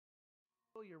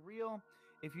You're real.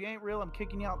 If you ain't real, I'm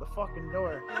kicking you out the fucking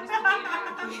door.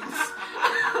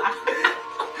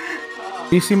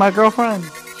 Do you see my girlfriend?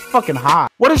 She's fucking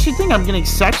hot. What does she think? I'm getting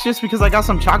sex just because I got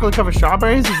some chocolate covered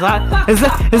strawberries? Is that how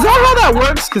that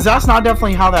works? Because that's not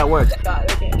definitely how that works.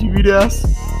 God, okay. Do you eat ass?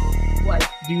 What?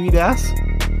 Do you eat ass?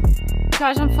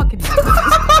 Gosh, I'm fucking This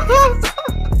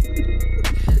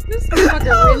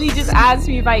motherfucker really just asked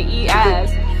me if I eat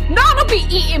ass. No, I don't be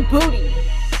eating booty.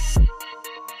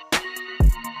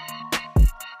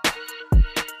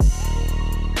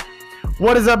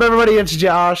 What is up, everybody? It's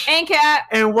Josh. And Kat.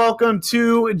 And welcome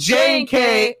to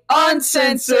JNK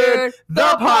Uncensored, the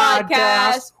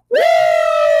podcast.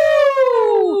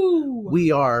 Woo!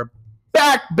 We are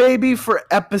back, baby, for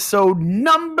episode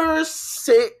number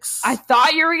 6. I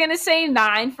thought you were going to say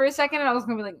 9 for a second, and I was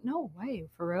going to be like, no way,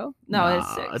 for real? No,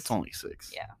 it's 6. It's only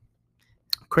 6. Yeah.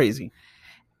 Crazy.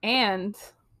 And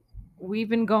we've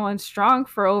been going strong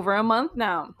for over a month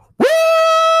now. Woo!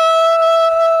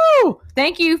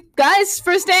 Thank you guys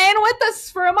for staying with us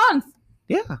for a month.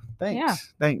 Yeah, thanks. Yeah.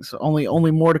 Thanks.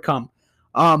 Only more to come.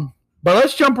 But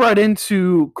let's jump right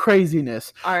into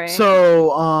craziness. All right.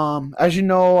 So, as you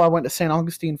know, I went to St.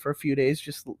 Augustine for a few days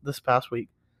just this past week.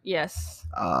 Yes.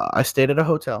 I stayed at a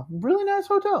hotel. Really nice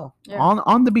hotel. Yeah.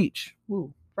 On the beach.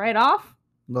 Woo. Right off?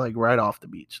 Like right off the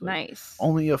beach. Like nice.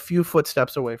 Only a few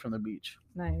footsteps away from the beach.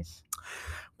 Nice.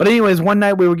 But anyways, one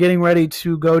night we were getting ready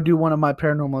to go do one of my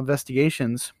paranormal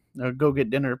investigations. Go get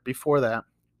dinner before that.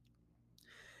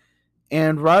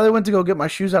 And Riley went to go get my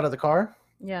shoes out of the car.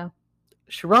 Yeah.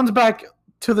 She runs back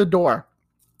to the door.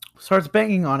 Starts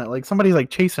banging on it like somebody's like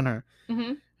chasing her.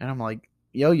 Mm-hmm. And I'm like,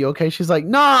 yo, you okay? She's like,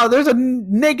 no, there's a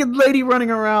naked lady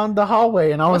running around the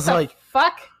hallway. And I was like,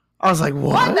 fuck? I was like,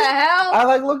 what the hell? I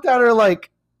like looked at her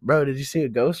like, bro, did you see a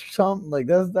ghost or something? Like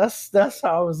that's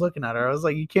how I was looking at her. I was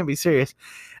like, you can't be serious.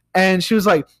 And she was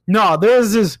like, no,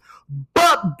 there's this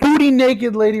butt booty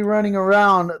naked lady running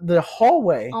around the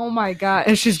hallway. Oh my god.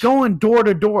 And she's going door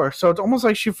to door. So it's almost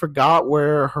like she forgot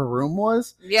where her room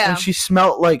was. Yeah. And she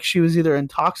smelled like she was either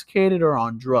intoxicated or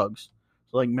on drugs.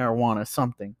 So like marijuana,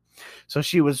 something. So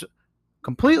she was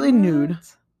completely nude.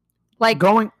 Like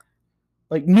going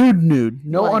like nude.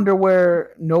 No like,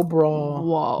 underwear, no bra.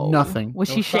 Whoa. Nothing. Was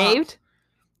no she socks. shaved?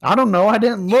 I don't know. I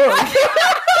didn't look.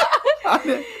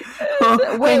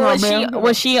 Wait,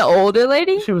 was she an older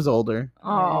lady? She was older.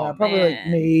 Oh, yeah, probably man. like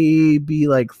maybe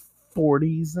like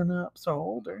 40s and up, so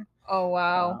older. Oh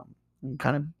wow.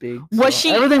 Kind of big. Was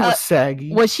she? Everything was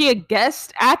saggy. Was she a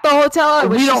guest at the hotel? Or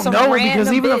was we she don't some know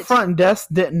because even bitch? the front desk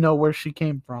didn't know where she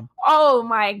came from. Oh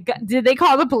my god! Did they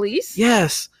call the police?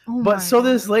 Yes. Oh but so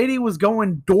this lady was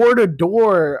going door to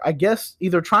door, I guess,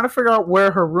 either trying to figure out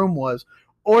where her room was,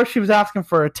 or she was asking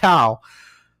for a towel.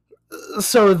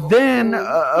 So then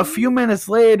a few minutes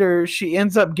later, she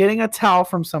ends up getting a towel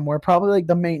from somewhere, probably like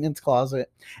the maintenance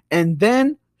closet. And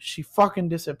then she fucking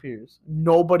disappears.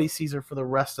 Nobody sees her for the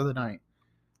rest of the night.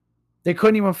 They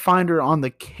couldn't even find her on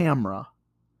the camera.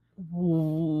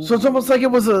 So it's almost like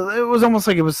it was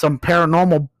some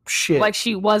paranormal shit. Like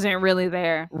she wasn't really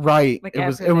there. Right. Like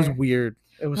it was weird.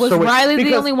 It was so Riley weird.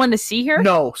 the only one to see her?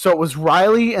 No. So it was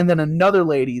Riley and then another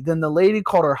lady. Then the lady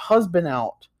called her husband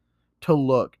out to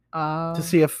look. To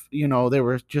see if, they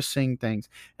were just seeing things.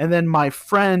 And then my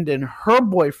friend and her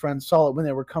boyfriend saw it when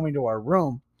they were coming to our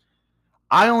room.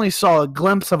 I only saw a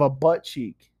glimpse of a butt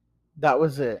cheek. That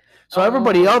was it. So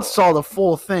everybody else saw the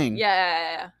full thing.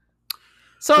 Yeah.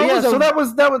 So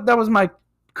that was my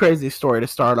crazy story to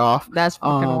start off. That's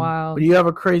fucking wild. Do you have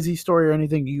a crazy story or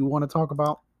anything you want to talk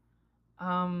about?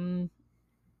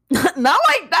 Not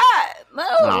like that. No,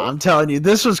 I'm telling you,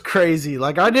 this was crazy.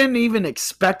 Like, I didn't even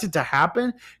expect it to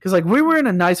happen because, like, we were in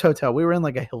a nice hotel. We were in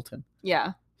like a Hilton.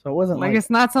 Yeah. So it wasn't like it's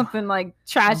not something like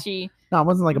trashy. No, it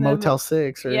wasn't like a Motel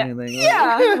 6 or anything.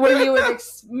 Yeah, where you would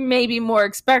maybe more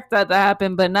expect that to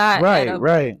happen, but not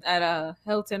right at a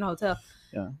Hilton hotel.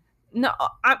 Yeah. No,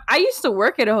 I used to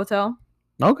work at a hotel.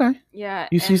 Okay. Yeah.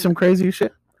 You see some crazy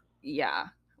shit? Yeah.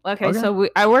 Okay. So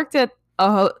I worked at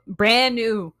a brand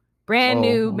new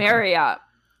Marriott.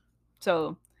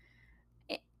 So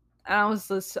I was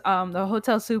the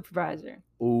hotel supervisor.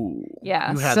 Ooh.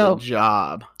 Yeah. You had the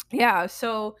job. Yeah.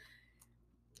 So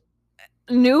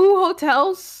new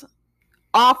hotels,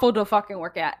 awful to fucking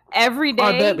work at every day.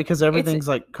 I bet because everything's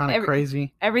like kind of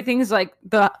crazy. Everything's like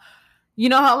you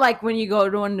know how like when you go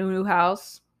to a new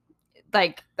house,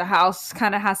 like the house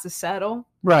kind of has to settle.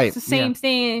 Right. It's the same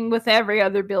thing with every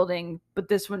other building, but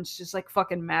this one's just like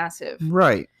fucking massive.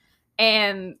 Right.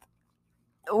 And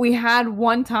we had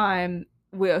one time,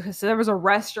 so there was a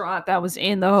restaurant that was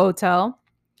in the hotel,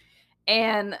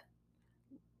 and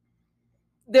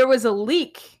there was a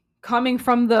leak coming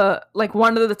from the like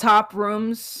one of the top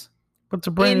rooms. What's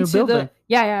a brand new building?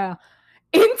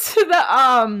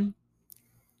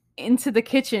 Into the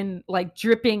kitchen, like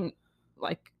dripping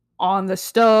like on the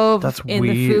stove. That's in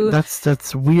weird. The food.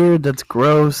 That's weird. That's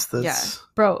gross. That's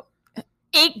bro.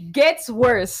 It gets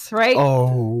worse, right?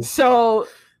 Oh. So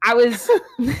I was.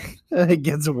 It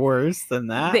gets worse than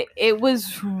that. It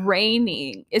was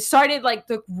raining. It started like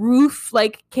the roof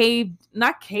like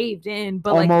not caved in,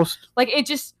 but almost like it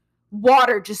just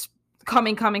water just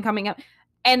coming up,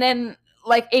 and then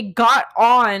like it got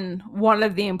on one or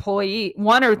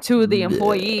two of the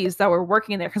employees that were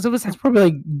working there because it was. It's probably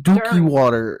like dookie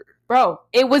water, bro.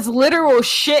 It was literal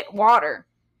shit water.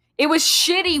 It was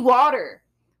shitty water.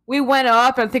 We went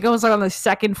up. I think it was like on the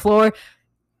second floor.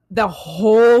 The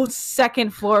whole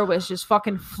second floor was just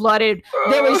fucking flooded.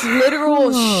 There was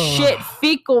literal shit,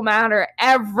 fecal matter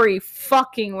every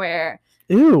fucking where.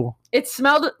 Ew. It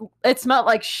smelled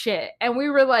like shit. And we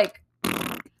were like,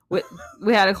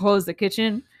 we had to close the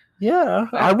kitchen. Yeah.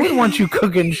 I wouldn't want you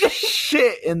cooking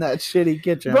shit in that shitty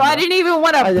kitchen. Bro, I didn't even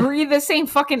want to breathe the same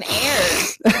fucking air.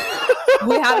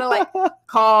 We had to like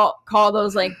call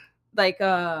those like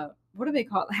what do they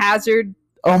call it? Hazard.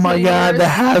 Oh my god, the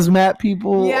hazmat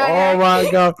people. Yeah, my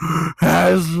god.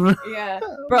 Hazmat. Yeah.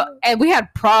 Bro, and we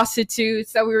had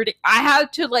prostitutes that I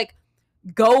had to like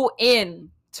go in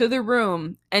to the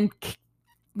room and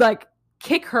like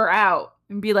kick her out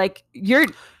and be like, you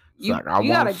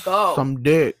gotta go. Some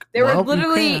dick. They were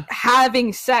literally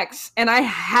having sex and I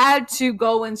had to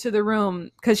go into the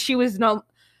room because she was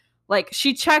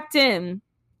she checked in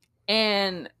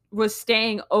and was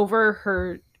staying over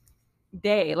her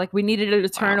day. Like we needed her to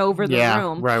turn over the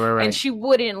room. Right. And she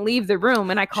wouldn't leave the room.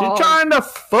 And I called. She's trying to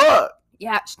fuck.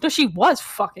 Yeah. No, she was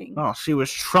fucking. Oh, she was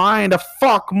trying to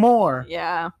fuck more.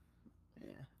 Yeah.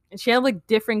 And she had like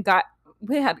different guys.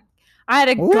 I had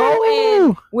to go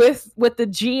in with the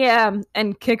GM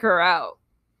and kick her out.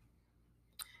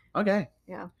 Okay.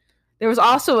 Yeah. There was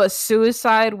also a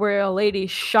suicide where a lady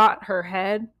shot her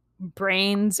head,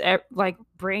 brain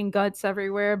guts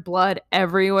everywhere, blood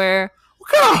everywhere.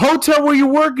 What kind of hotel were you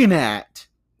working at?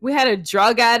 We had a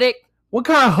drug addict. What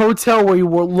kind of hotel were you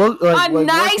a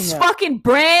nice fucking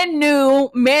brand new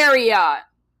Marriott.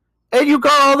 And you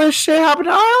got all this shit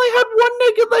happening. I only had one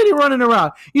naked lady running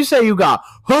around. You say you got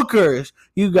hookers,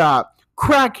 you got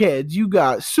crackheads, you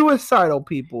got suicidal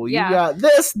people, you got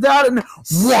this, that, and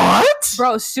what?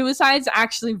 Bro, suicide's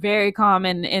actually very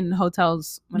common in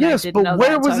hotels. Yes, but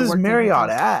where was this Marriott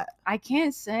at? I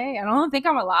can't say. I don't think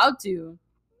I'm allowed to.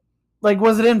 Like,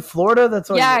 was it in Florida? That's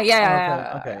all.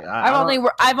 Yeah. Okay.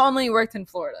 I've only worked in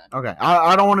Florida. Okay,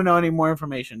 I don't want to know any more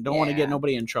information. Don't want to get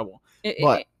nobody in trouble.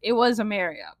 It was a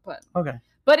Marriott, but okay.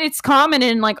 But it's common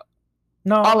in like a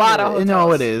lot of hotels.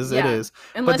 No, it is. Yeah. It is.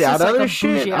 Unless but it's other like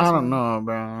shit, I don't know,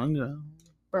 bro.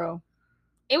 Bro,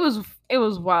 it was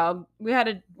wild. We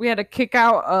had to kick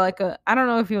out I don't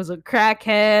know if he was a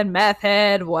crackhead, meth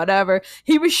head, whatever.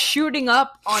 He was shooting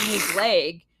up on his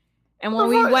leg. And when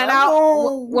we went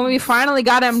out, when we finally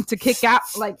got him to kicked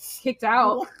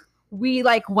out, we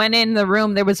like went in the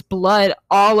room. There was blood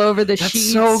all over the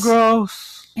sheets. So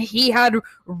gross. He had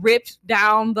ripped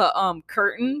down the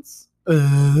curtains,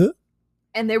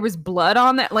 and there was blood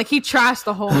on that. Like he trashed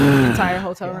the whole entire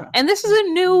hotel room. And this is a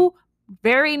new,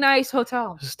 very nice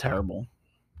hotel. This is terrible.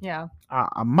 Yeah.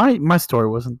 My story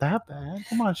wasn't that bad.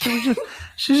 Come on, she's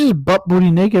just butt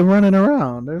booty naked running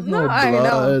around. There's no blood. I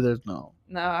know. There's no.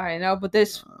 No, I know, but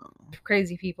there's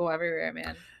crazy people everywhere,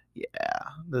 man. Yeah,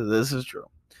 this is true.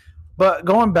 But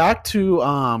going back to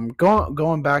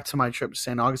going back to my trip to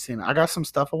St. Augustine, I got some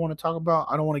stuff I want to talk about.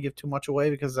 I don't want to give too much away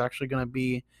because it's actually going to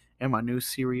be in my new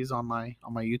series on my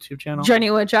YouTube channel.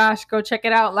 Journey with Josh, go check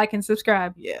it out, like and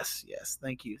subscribe. Yes,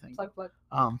 thank you.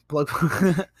 Plug.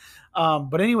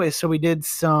 But anyway, so we did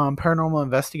some paranormal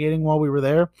investigating while we were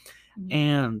there,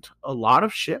 and a lot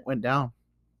of shit went down.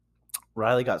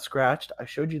 Riley got scratched. I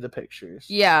showed you the pictures.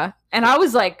 Yeah, and I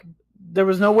was like, there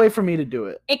was no way for me to do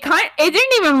it. It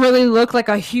didn't even really look like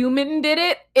a human did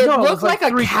it. It looked like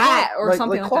a cat or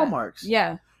something like claw that. Marks.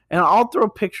 Yeah. And I'll throw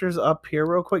pictures up here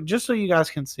real quick just so you guys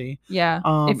can see. Yeah.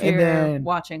 If you're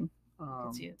watching.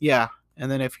 Yeah. And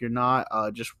then if you're not,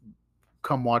 just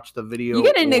come watch the video. You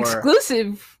get an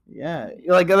exclusive. Yeah.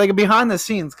 Like behind the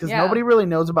scenes because nobody really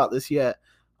knows about this yet,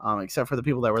 except for the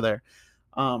people that were there.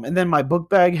 And then my book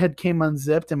bag came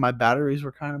unzipped and my batteries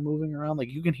were kind of moving around. Like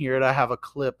you can hear it. I have a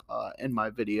clip in my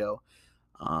video.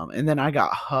 And then I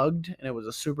got hugged and it was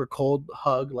a super cold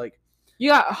hug. Like you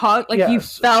got hugged? Like you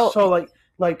felt. So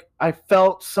like I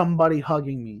felt somebody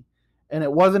hugging me. And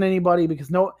it wasn't anybody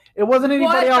because it wasn't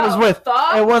anybody What I was the with.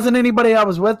 fuck? It wasn't anybody I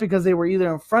was with because they were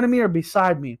either in front of me or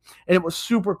beside me. And it was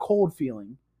super cold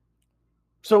feeling.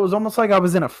 So it was almost like I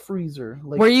was in a freezer.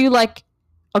 Like, were you like,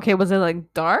 okay, was it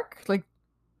like dark? Like,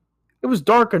 it was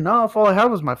dark enough. All I had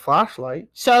was my flashlight.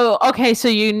 so, okay, so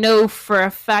you know for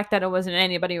a fact that it wasn't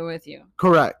anybody with you.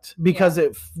 Correct. Because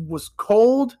it was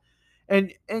cold.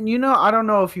 And you know, I don't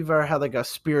know if you've ever had like a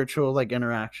spiritual like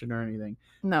interaction or anything.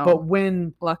 No. But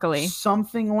when luckily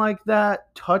something like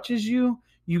that touches you,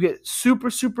 you get super,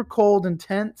 super cold and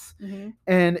tense.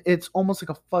 And it's almost like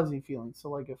a fuzzy feeling. So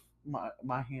like if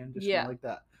my hand just went like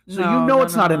that. So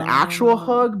it's not an actual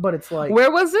hug, but it's like...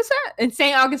 Where was this at? In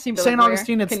St. Augustine. St.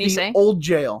 Augustine, it's the old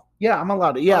jail. Yeah, I'm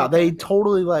allowed to. Yeah, they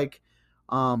totally like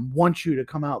want you to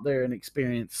come out there and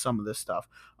experience some of this stuff.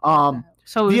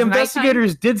 So the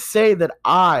investigators did say that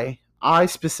I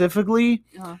specifically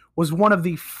was one of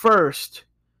the first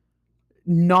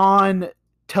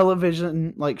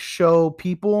non-television like show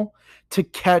people to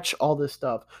catch all this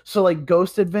stuff. So like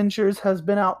Ghost Adventures has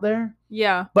been out there.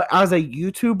 Yeah. But as a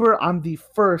YouTuber, I'm the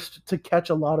first to catch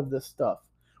a lot of this stuff.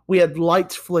 We had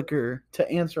lights flicker to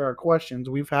answer our questions.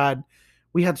 We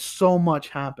had so much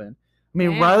happen. I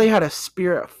mean, Riley had a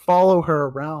spirit follow her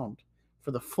around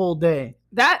for the full day.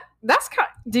 That's kind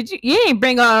of, you ain't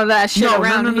bring all of that shit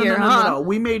around here, huh? No.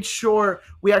 We made sure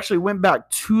we actually went back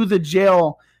to the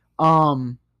jail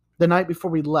the night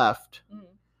before we left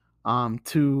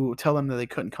to tell them that they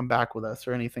couldn't come back with us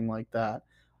or anything like that.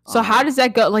 So how does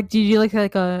that go? Like, do you like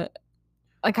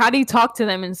how do you talk to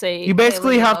them and say... You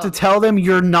basically have to tell them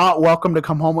you're not welcome to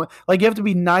come home with... Like, you have to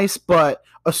be nice but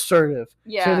assertive.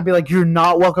 Yeah. So you have to be like, you're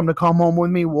not welcome to come home with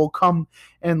me. We'll come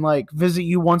and, like, visit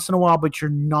you once in a while, but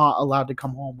you're not allowed to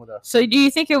come home with us. So do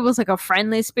you think it was, like, a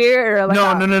friendly spirit? Or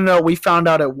like No. We found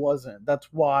out it wasn't. That's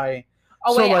why...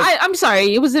 Oh, so, wait. Like, I'm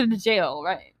sorry. It was in the jail,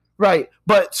 right? Right.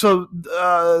 But, so,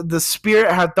 the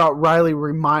spirit had thought Riley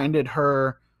reminded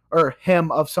her or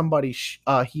him of somebody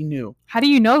he knew. How do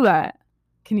you know that?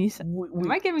 Can you say?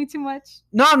 Am I giving too much?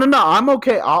 No. I'm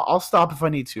okay. I'll stop if I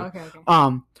need to. Okay.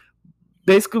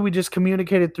 Basically, we just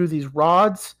communicated through these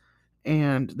rods,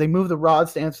 and they moved the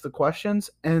rods to answer the questions,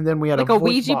 and then we had like a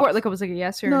Ouija board. Like it was like a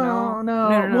yes or no.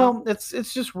 No. Well,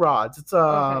 it's just rods. It's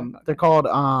they're called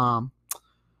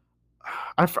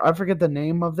I forget the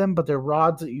name of them, but they're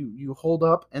rods that you hold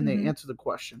up and they answer the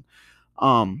question.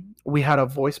 We had a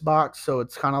voice box, so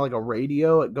it's kind of like a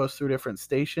radio. It goes through different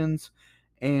stations.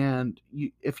 And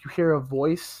if you hear a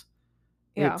voice,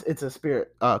 it's a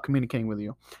spirit communicating with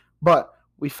you. But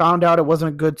we found out it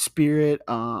wasn't a good spirit.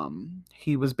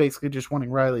 He was basically just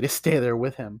wanting Riley to stay there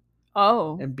with him.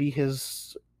 Oh. And be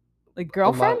his... Like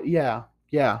girlfriend? Yeah.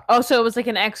 Oh, so it was like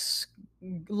an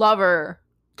ex-lover...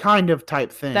 kind of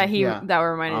type thing. That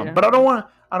reminded him. But I don't want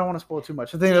to spoil too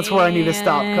much. I think that's where I need to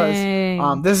stop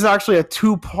because this is actually a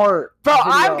 2-part Bro,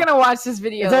 video. I'm going to watch this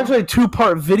video. It's actually a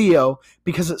 2-part video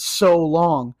because it's so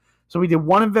long. So we did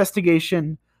one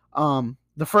investigation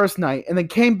the first night and then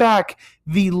came back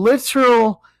the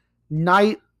literal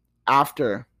night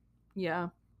after. Yeah.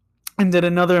 And did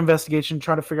another investigation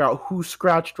trying to figure out who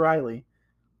scratched Riley.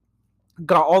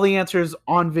 Got all the answers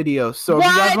on video. So if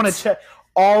you guys want to check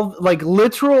all like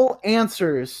literal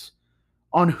answers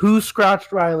on who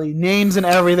scratched Riley, names and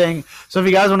everything. So if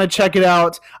you guys want to check it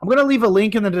out, I'm going to leave a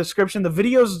link in the description. The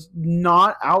video's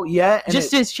not out yet. And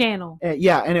just his channel.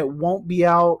 Yeah, and it won't be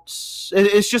out.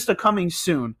 It's just a coming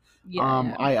soon.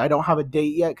 Yeah. I don't have a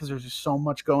date yet because there's just so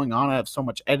much going on. I have so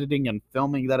much editing and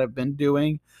filming that I've been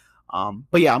doing.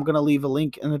 But yeah, I'm going to leave a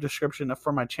link in the description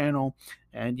for my channel.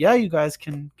 And yeah, you guys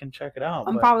can check it out.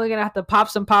 I'm probably going to have to pop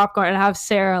some popcorn and have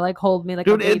Sarah like hold me like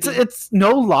dude, a baby. It's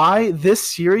no lie. This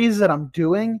series that I'm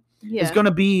doing is going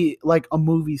to be like a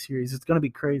movie series. It's going to be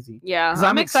crazy. Yeah.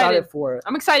 I'm excited for it.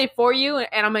 I'm excited for you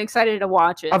and I'm excited to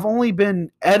watch it. I've only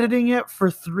been editing it for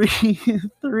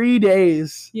 3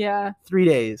 days. Yeah. 3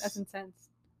 days. That's intense.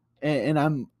 And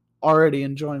I'm already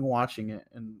enjoying watching it.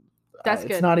 And that's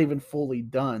good. It's not even fully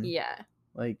done. Yeah.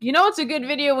 Like, you know, it's a good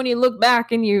video when you look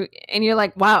back and you're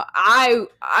like, wow, I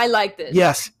like this.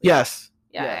 Yes.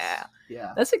 Yeah.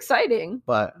 That's exciting.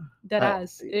 But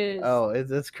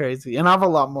it's crazy, and I have a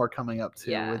lot more coming up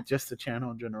too with just the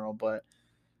channel in general. But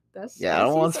I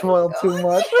don't want to spoil too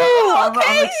much.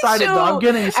 I'm excited. Though. I'm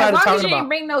getting excited. As long as you didn't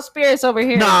bring no spirits over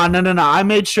here. No. I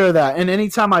made sure that, and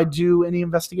anytime I do any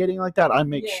investigating like that, I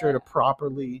make sure to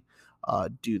properly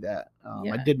do that.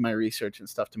 I did my research and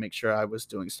stuff to make sure I was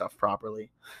doing stuff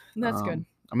properly. That's good.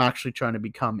 I'm actually trying to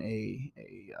become I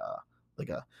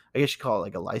guess you call it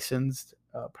like a licensed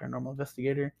paranormal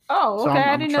investigator. Oh, okay. So I'm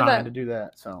I didn't know trying that. to do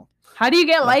that. So How do you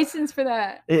get licensed for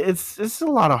that? it's a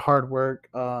lot of hard work.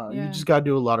 You just gotta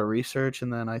do a lot of research,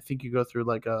 and then I think you go through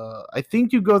like a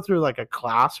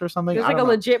class or something. There's like a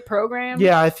legit program.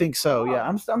 Yeah, I think so. Oh. Yeah,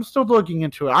 I'm still looking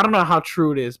into it. I don't know how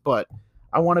true it is, but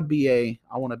I want to be a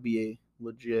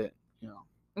legit, yeah,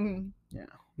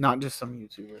 not just some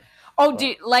YouTuber. Oh,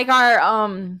 dude, like our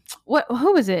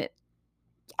who was it?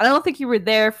 I don't think you were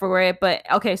there for it, but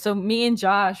okay. So me and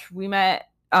Josh, we met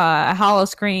at Hollow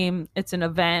Scream. It's an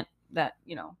event that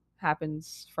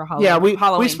happens for Halloween. Yeah,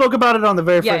 we spoke about it on the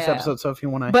very first episode. So if you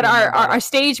want to, but our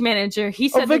stage manager, he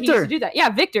said that he used to do that. Yeah,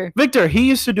 Victor. Victor, he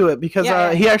used to do it because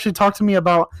he actually talked to me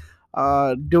about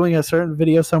doing a certain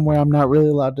video somewhere. I'm not really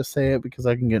allowed to say it because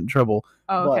I can get in trouble.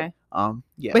 Oh, okay.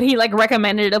 Yeah. But he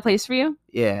recommended a place for you.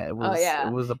 Yeah, it was. Oh, yeah.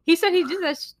 It was He said he did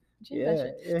that. Yeah.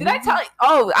 Did I tell you?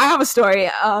 Oh, I have a story.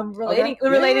 Relating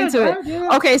to it.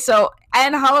 Yeah. Okay, so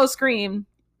at Hollow Scream,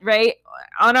 right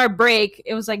on our break,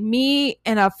 it was like me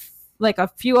and a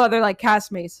few other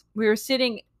castmates. We were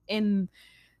sitting in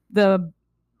the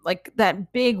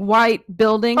that big white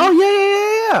building. Oh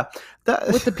yeah.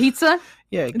 With the pizza.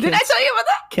 Yeah. Did I tell you about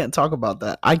that? Can't talk about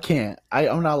that. I can't.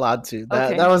 I'm not allowed to.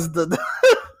 Okay. That was the.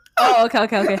 Oh,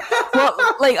 okay.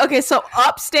 Well, so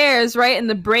upstairs, right in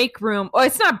the break room. Oh,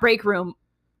 it's not break room.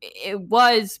 It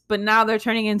was, but now they're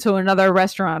turning into another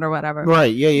restaurant or whatever.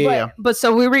 Right. Yeah. But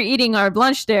so we were eating our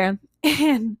lunch there,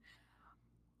 and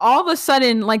all of a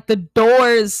sudden, the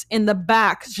doors in the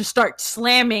back just start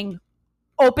slamming,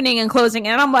 opening and closing,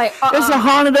 and I'm like, It's a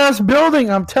haunted ass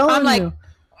building. I'm telling you.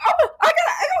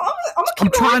 I'm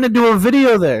trying to do a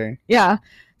video there. Yeah.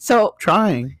 So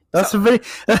trying. That's a video.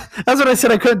 That's what I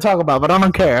said I couldn't talk about, but I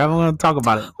don't care. I'm going to talk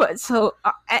about it. But so,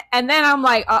 and then I'm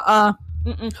like, Oh,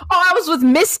 I was with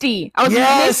Misty. With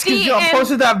Misty. You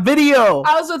posted that video.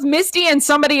 I was with Misty and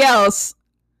somebody else,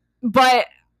 but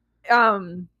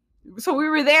so we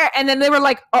were there, and then they were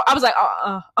like, "Oh," I was like,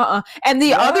 And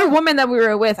the other woman that we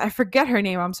were with, I forget her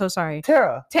name. I'm so sorry.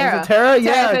 Tara. Tara. Was it Tara?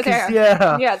 Tara.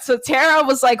 Yeah. Yeah. So Tara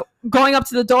was going up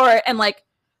to the door and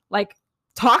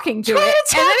talking to it, and then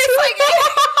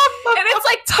it's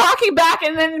talking back,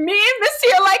 and then me and Misty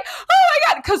are like, oh my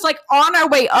god, because on our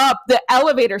way up, the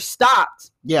elevator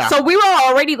stopped. Yeah. So we were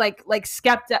already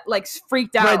skeptic,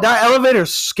 freaked out. Right. That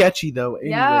elevator's sketchy though.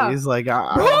 Anyways,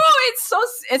 yeah. Bro,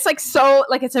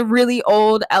 it's a really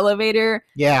old elevator.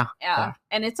 Yeah. Yeah.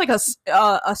 And it's a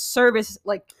service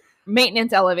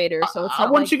maintenance elevator. So it's I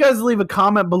want you guys to leave a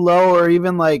comment below, or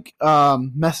even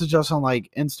message us on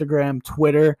Instagram,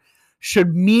 Twitter.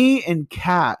 Should me and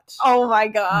Kat oh my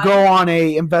god go on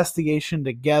a investigation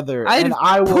together?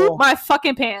 I will poop my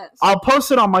fucking pants. I'll post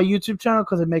it on my YouTube channel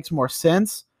because it makes more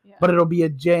sense. Yeah. But it'll be a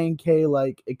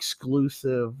JNK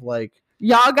exclusive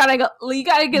Y'all gotta go. You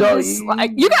gotta get this.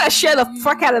 You gotta share the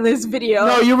fuck out of this video.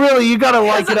 No, you gotta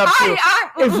like it up too.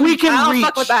 If we can reach,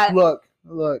 fuck with that. Look.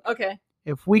 Okay.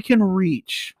 If we can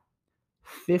reach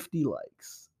 50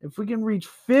 likes. If we can reach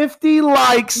 50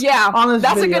 likes on this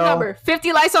that's video. A good number.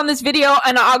 50 likes on this video,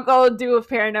 and I'll go do a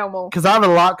paranormal. Because I have a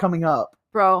lot coming up.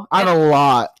 Bro. I have a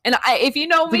lot. And if you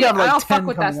know me, I don't fuck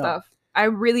with that stuff. I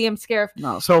really am scared.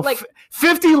 No, so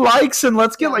 50 likes, and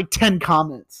let's get 10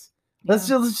 comments. Let's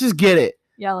just get it.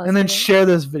 Yeah, and then share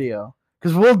this video.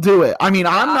 Because we'll do it. I mean,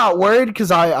 I'm not worried because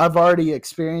I've already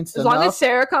experienced it. As long as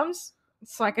Sarah comes,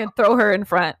 so I can throw her in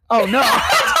front. Oh, no.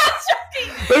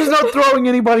 There's no throwing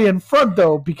anybody in front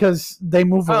though because they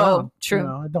move around.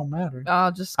 True. It don't matter.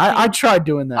 I'll just. I tried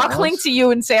doing that. I'll cling to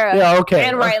you and Sarah. Yeah. Okay.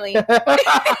 And Riley. I'll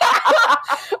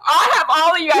have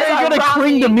all of you guys. You're gonna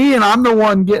cling to me, and I'm the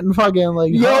one getting fucking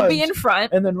You'll be in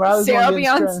front, and then Riley's Sarah be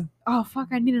on. Oh fuck!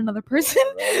 I need another person.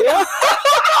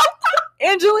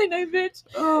 Angelina, bitch.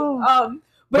 Oh.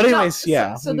 But anyways,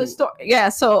 So the story. Yeah.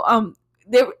 So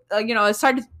they it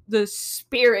started. The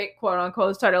spirit, quote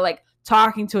unquote, started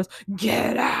talking to us,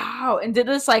 get out, and did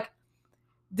this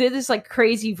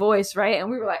crazy voice, right? And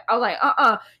we were I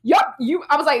was yup, you.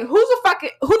 I was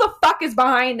who the fuck is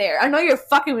behind there? I know you're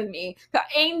fucking with me.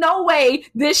 Ain't no way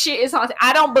this shit is haunted.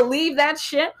 I don't believe that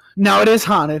shit. No, it is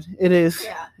haunted. It is.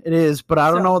 Yeah. It is. But I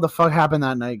don't know what the fuck happened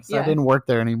that night because I didn't work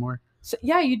there anymore. So,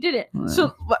 yeah, you didn't. Yeah.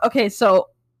 So okay, so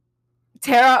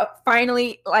Tara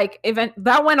finally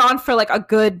that went on for a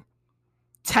good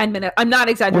 10 minutes. I'm not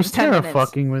exaggerating. Was 10 Tara minutes.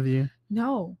 fucking with you?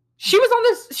 No, she was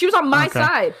on my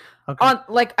side. Okay. On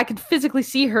I could physically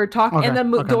see her talking, and the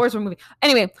doors were moving.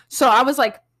 Anyway, so I was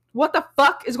what the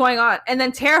fuck is going on? And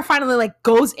then Tara finally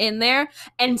goes in there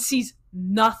and sees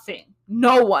nothing,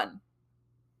 no one,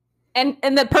 and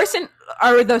the person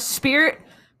or the spirit,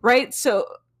 right? So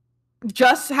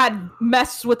just had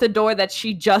messed with the door that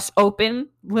she just opened,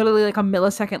 literally like a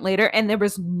millisecond later, and there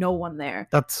was no one there.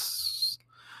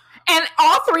 And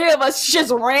all three of us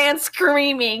just ran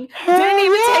screaming. Didn't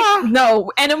even take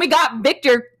no. And then we got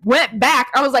Victor, went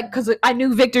back. I was like, because I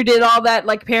knew Victor did all that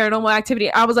like paranormal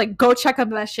activity. I was like, go check up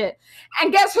that shit.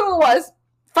 And guess who it was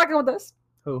fucking with us?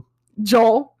 Who?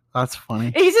 Joel. That's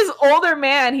funny. He's this older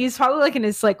man. He's probably like in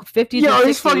his like 50s. Yeah,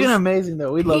 he's fucking amazing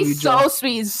though. We love you, Joel. He's so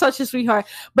sweet. He's such a sweetheart.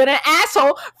 But an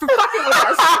asshole for fucking with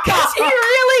us because he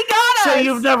really got us. So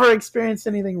you've never experienced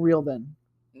anything real then?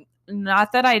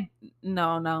 Not that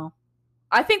no.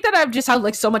 I think that I've just had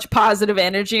like so much positive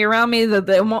energy around me that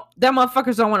them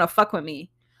motherfuckers don't want to fuck with me.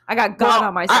 I got God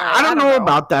on my side. I don't know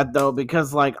about that though,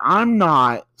 because like I'm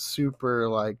not super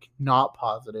like not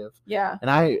positive. Yeah. And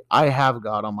I have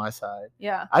God on my side.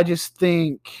 Yeah. I just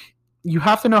think you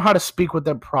have to know how to speak with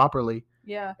them properly.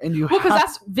 Yeah. And you because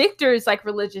that's Victor is like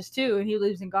religious too, and he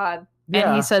believes in God. Yeah.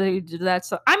 And he said he did that.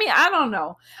 So I mean, I don't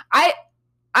know.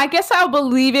 I guess I'll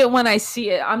believe it when I see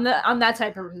it. I'm that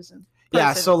type of person.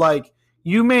 Yeah. So like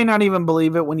you may not even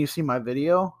believe it when you see my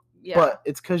video. Yeah. But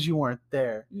it's because you weren't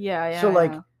there. Yeah. So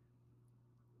like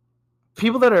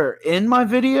people that are in my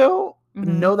video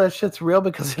know that shit's real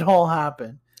because it all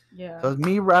happened. Yeah. So it was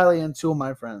me, Riley, and two of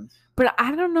my friends. But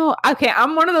I don't know. Okay,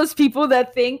 I'm one of those people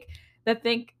that think,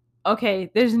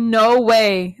 okay, there's no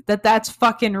way that that's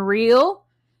fucking real.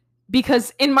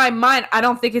 Because in my mind, I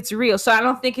don't think it's real. So I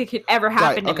don't think it could ever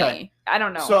happen to me. I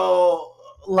don't know. So,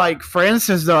 like, for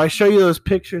instance, though, I show you those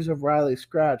pictures of Riley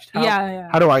scratched.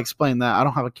 How do I explain that? I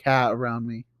don't have a cat around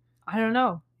me. I don't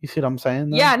know. You see what I'm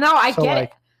saying? Though? Yeah, no, I get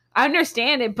it. I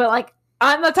understand it, but like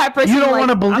I'm the type of person you don't want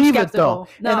to believe it though,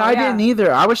 no, and I didn't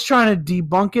either. I was trying to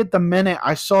debunk it the minute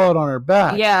I saw it on her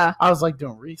back. Yeah, I was like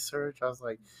doing research. I was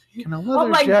like, can a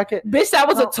leather jacket? Bitch, that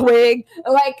was a twig.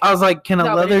 Like I was like, can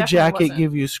a leather jacket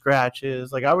give you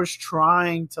scratches? Like I was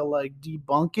trying to like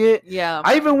debunk it. Yeah,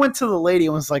 I even went to the lady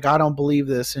and was like, I don't believe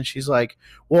this, and she's like,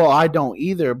 well, I don't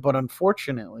either, but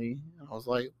unfortunately, I was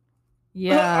like,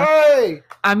 yeah. Hey!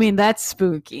 I mean, that's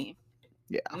spooky.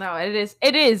 Yeah. No, it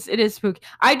is spooky.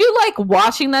 I do like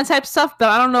watching that type of stuff, but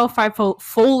I don't know if I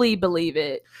fully believe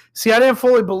it. See, I didn't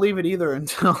fully believe it either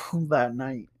until that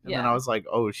night. And then I was like,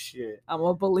 oh, shit. I'm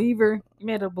a believer. You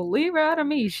made a believer out of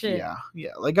me, shit. Yeah.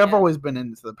 Like, I've always been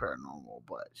into the paranormal,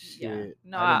 but shit. Yeah.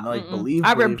 No, I didn't, like, believe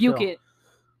I rebuke it.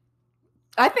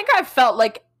 I think I felt,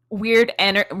 like, weird,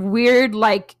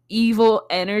 like, evil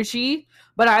energy,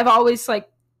 but I've always, like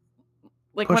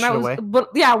when I was, away.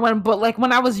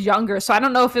 When I was younger. So I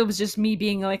don't know if it was just me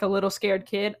being like a little scared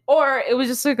kid, or it was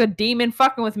just like a demon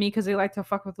fucking with me because they like to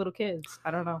fuck with little kids.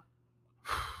 I don't know.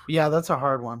 Yeah, that's a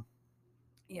hard one.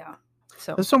 Yeah.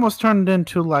 So this almost turned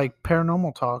into like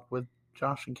paranormal talk with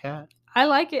Josh and Kat. I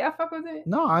like it. I fuck with it.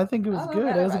 No, I think it was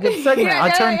good. It was a good segment.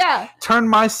 I turned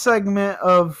my segment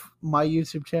of my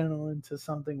YouTube channel into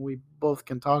something we both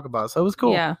can talk about. So it was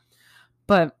cool. Yeah.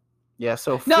 But yeah,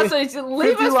 so leave us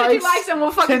 50 likes and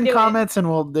we'll fucking 10 do comments and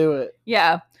we'll do it.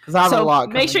 Yeah. Because I have a lot.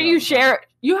 Make sure you share.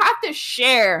 You have to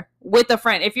share with a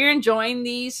friend. If you're enjoying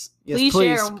these, please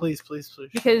share. Please.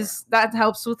 Because that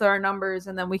helps with our numbers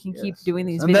and then we can keep doing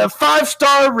these and videos. And the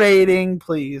 5-star rating,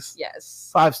 please. Yes.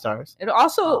 5 stars. It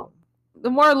also, the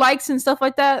more likes and stuff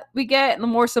like that we get, and the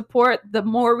more support, the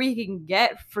more we can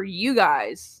get for you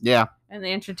guys. Yeah. And the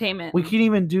entertainment. We can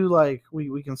even do like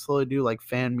we can slowly do like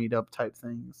fan meetup type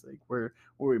things, like where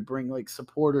we bring like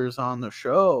supporters on the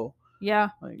show. Yeah,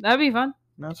 like, that'd be fun.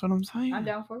 That's what I'm saying. I'm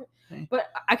down for it. Okay.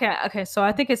 But okay. So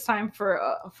I think it's time for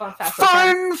a fun fact.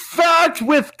 Fun fact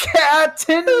with Kat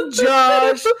and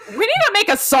Josh. We need to make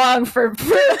a song for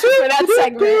that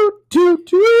segment.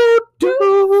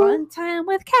 Fun time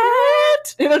with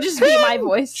Kat. It'll just be my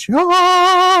voice.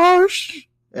 Josh.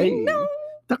 Hey.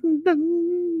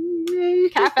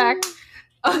 Cat fact.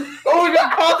 Oh, we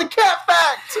got called the cat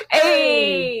fact.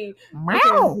 Hey.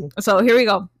 Meow. Okay. So here we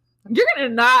go. You're gonna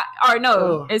not, or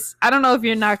no, it's. I don't know if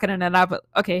you're not gonna not, but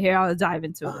okay. Here, I'll dive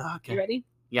into it. Okay. You ready?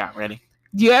 Yeah, ready.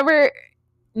 Do you ever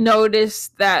notice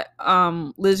that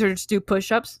lizards do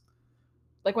push-ups,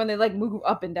 like when they like move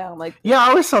up and down? Like yeah, I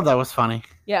always thought that was funny.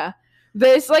 Yeah,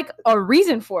 there's like a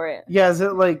reason for it. Yeah, is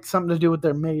it like something to do with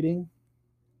their mating?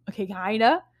 Okay,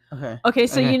 kinda. Okay,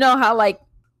 so you know how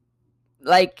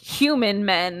like human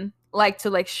men like to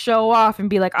like show off and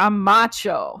be like, I'm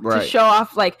macho, to show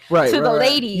off like to the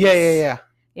ladies.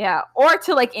 Yeah, or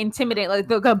to like intimidate, like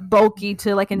they'll get bulky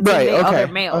to like intimidate other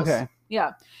males.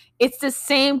 Yeah, it's the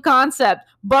same concept,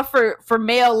 but for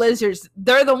male lizards,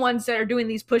 they're the ones that are doing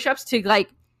these push-ups to like,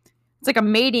 it's like a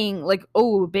mating, like,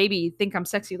 oh baby, think I'm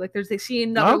sexy, like they see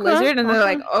another lizard and they're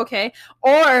like, okay,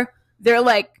 or they're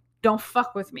like, don't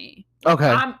fuck with me.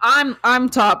 Okay. I'm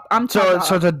top. I'm top.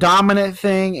 So it's a dominant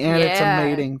thing and it's a Yeah.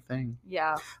 mating thing.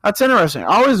 Yeah. That's interesting.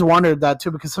 I always wondered that too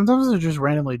because sometimes they're just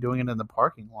randomly doing it in the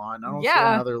parking lot. And I don't see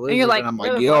Yeah. another And lizard, you're like, and I'm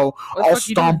where like, the yo, fuck- what the I'll fuck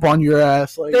you stomp doing? on your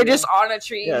ass. Like, They're just on a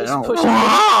tree, yeah, just no. pushing.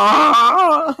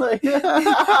 Like,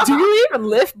 Do you even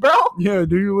lift, bro? Yeah,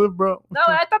 do you live, bro? No,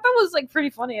 I thought that was like pretty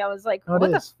funny. I was like, No, it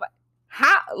what the is. fuck?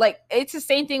 How? Like, it's the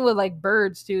same thing with like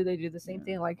birds too. They do the same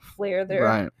thing, like flare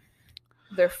their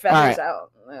feathers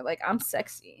out. They're like, I'm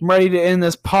sexy. I'm ready to end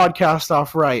this podcast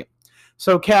off right.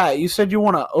 So, Kat, you said you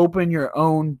want to open your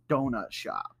own donut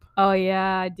shop. Oh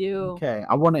yeah, I do. Okay,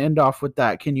 I want to end off with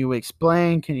that. Can you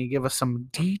explain? Can you give us some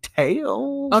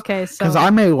details? Okay, so because I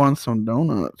may want some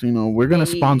donuts. You know, we're gonna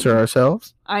sponsor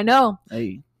ourselves. I know.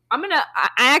 Hey, I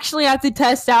actually have to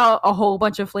test out a whole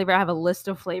bunch of flavor. I have a list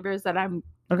of flavors that I'm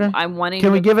wanting.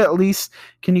 Can we give at least?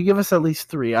 Can you give us at least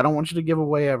 3? I don't want you to give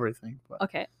away everything. But.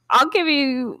 Okay, I'll give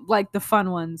you like the fun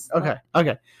ones. Okay,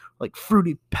 like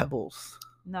Fruity Pebbles.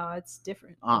 No, it's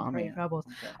different. Oh man. Pebbles.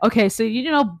 Okay, so you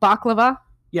know baklava?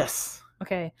 Yes.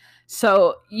 Okay,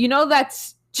 so you know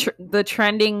that's the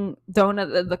trending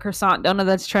donut, the croissant donut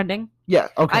that's trending. Yeah.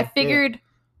 Okay. I figured,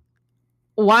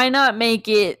 why not make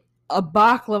it a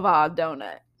baklava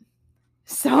donut?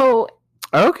 So.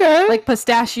 Okay. Like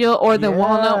pistachio or the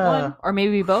walnut one, or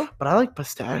maybe both. But I like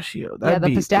pistachio. The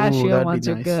pistachio ones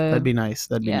are good. That'd be nice.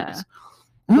 That'd be nice.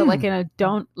 But like in a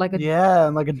like a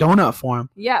donut form.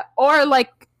 Yeah, or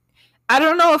like I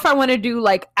don't know if I want to do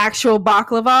like actual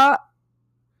baklava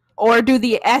or do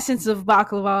the essence of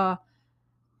baklava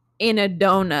in a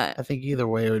donut. I think either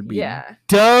way it would be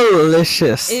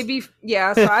delicious. It'd be So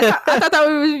I thought that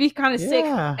would be kind of sick.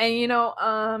 And you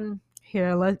know,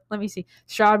 here let me see,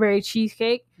 strawberry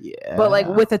cheesecake. Yeah, but like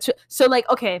with so like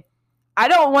okay. I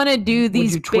don't want to do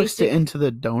these. Would you twist it into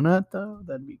the donut though?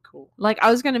 That'd be cool. Like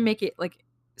I was gonna make it like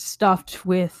stuffed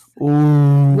with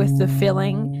the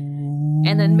filling,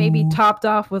 and then maybe topped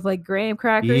off with like graham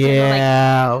crackers.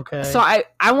 Okay. So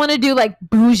I want to do like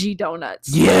bougie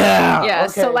donuts. Yeah. Yeah.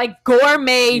 Okay. So like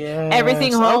gourmet,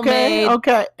 everything homemade.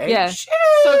 Okay. Yeah.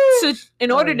 So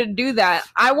in order to do that,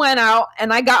 I went out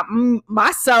and I got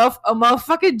myself a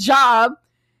motherfucking job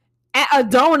at a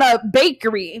donut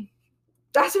bakery.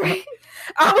 That's right.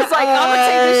 I was like, I'm gonna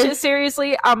take this shit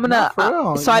seriously. I'm gonna.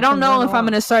 So I don't know if I'm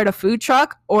gonna start a food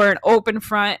truck or an open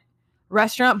front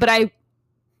restaurant, but I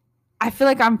feel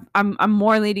like I'm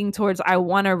more leaning towards I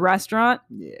want a restaurant.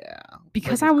 Yeah.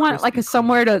 Because I want like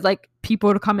somewhere to like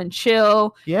people to come and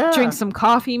chill. Yeah. Drink some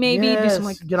coffee, maybe do some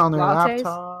like get on their lattes.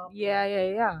 laptop.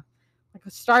 Yeah. Like a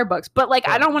Starbucks, but like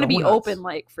I don't want to be open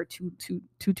like for too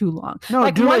long. No,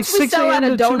 like do once like 6 we sell out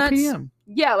a.m. of to 2 donuts. p.m.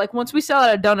 Yeah, like once we sell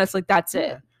out of donuts, like that's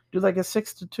it. Do like a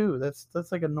 6 to 2.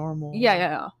 That's like a normal.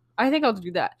 Yeah. I think I'll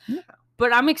do that. Yeah.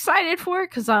 But I'm excited for it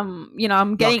because I'm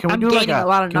gaining a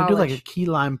lot of knowledge. Can we do like a key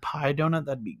lime pie donut?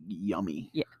 That'd be yummy.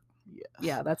 Yeah. Yes.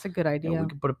 Yeah, that's a good idea. Yeah, we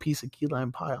could put a piece of key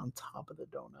lime pie on top of the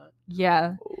donut.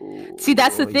 Yeah. See,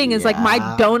 that's the thing is like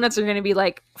my donuts are gonna be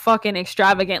like fucking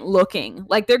extravagant looking.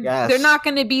 Like they're not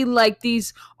gonna be like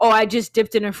these. Oh, I just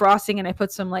dipped it in frosting and I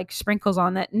put some like sprinkles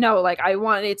on that. No, like I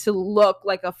want it to look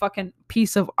like a fucking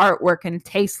piece of artwork and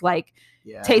taste like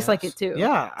it too.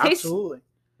 Yeah, absolutely.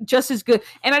 Just as good,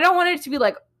 and I don't want it to be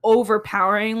like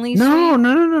overpoweringly sweet.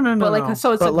 No. But like,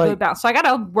 so it's a good balance. So I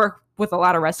gotta work with a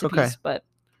lot of recipes, but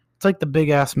it's like the big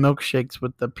ass milkshakes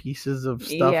with the pieces of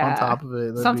stuff on top of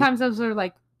it. Sometimes those are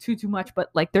like too much, but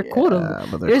like they're cool.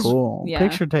 But they're cool. Yeah.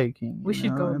 Picture taking. We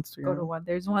should go to one.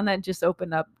 There's one that just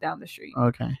opened up down the street.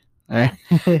 Okay. Man,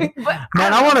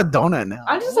 I want a donut now.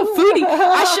 I'm just a foodie.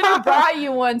 I should have brought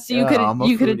you one so you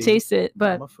could have tasted it.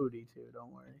 But I'm a foodie too.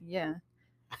 Don't worry. Yeah.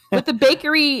 But the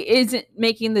bakery isn't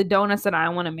making the donuts that I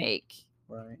want to make.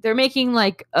 Right. They're making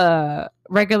like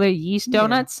regular yeast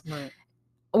donuts,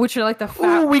 which are like the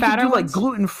we could do ones. like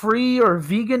gluten-free or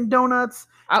vegan donuts.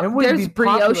 There's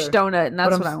brioche donut, and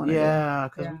that's what I want to do. Yeah,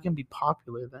 because we can be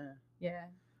popular then. Yeah.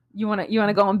 You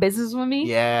wanna go in business with me?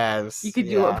 Yes. You could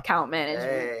do account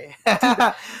management.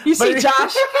 Hey. You see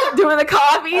Josh doing the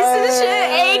coffees and shit.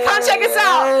 Hey, come check us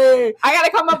out. I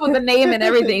gotta come up with a name and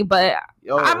everything, but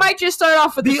I might just start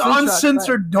off with the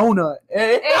Uncensored donut.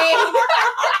 Hey.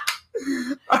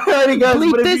 Alrighty, guys.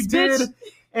 Bleep but if this you bitch. did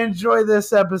enjoy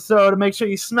this episode, make sure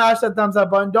you smash that thumbs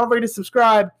up button. Don't forget to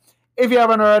subscribe if you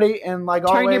haven't already, and like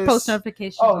always, turn your post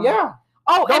notifications. Oh yeah.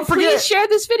 Oh, and please share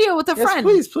this video with a friend.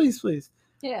 Please.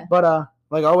 Yeah. But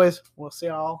like always, we'll see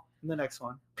y'all in the next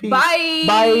one. Peace. Bye.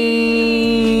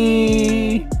 Bye.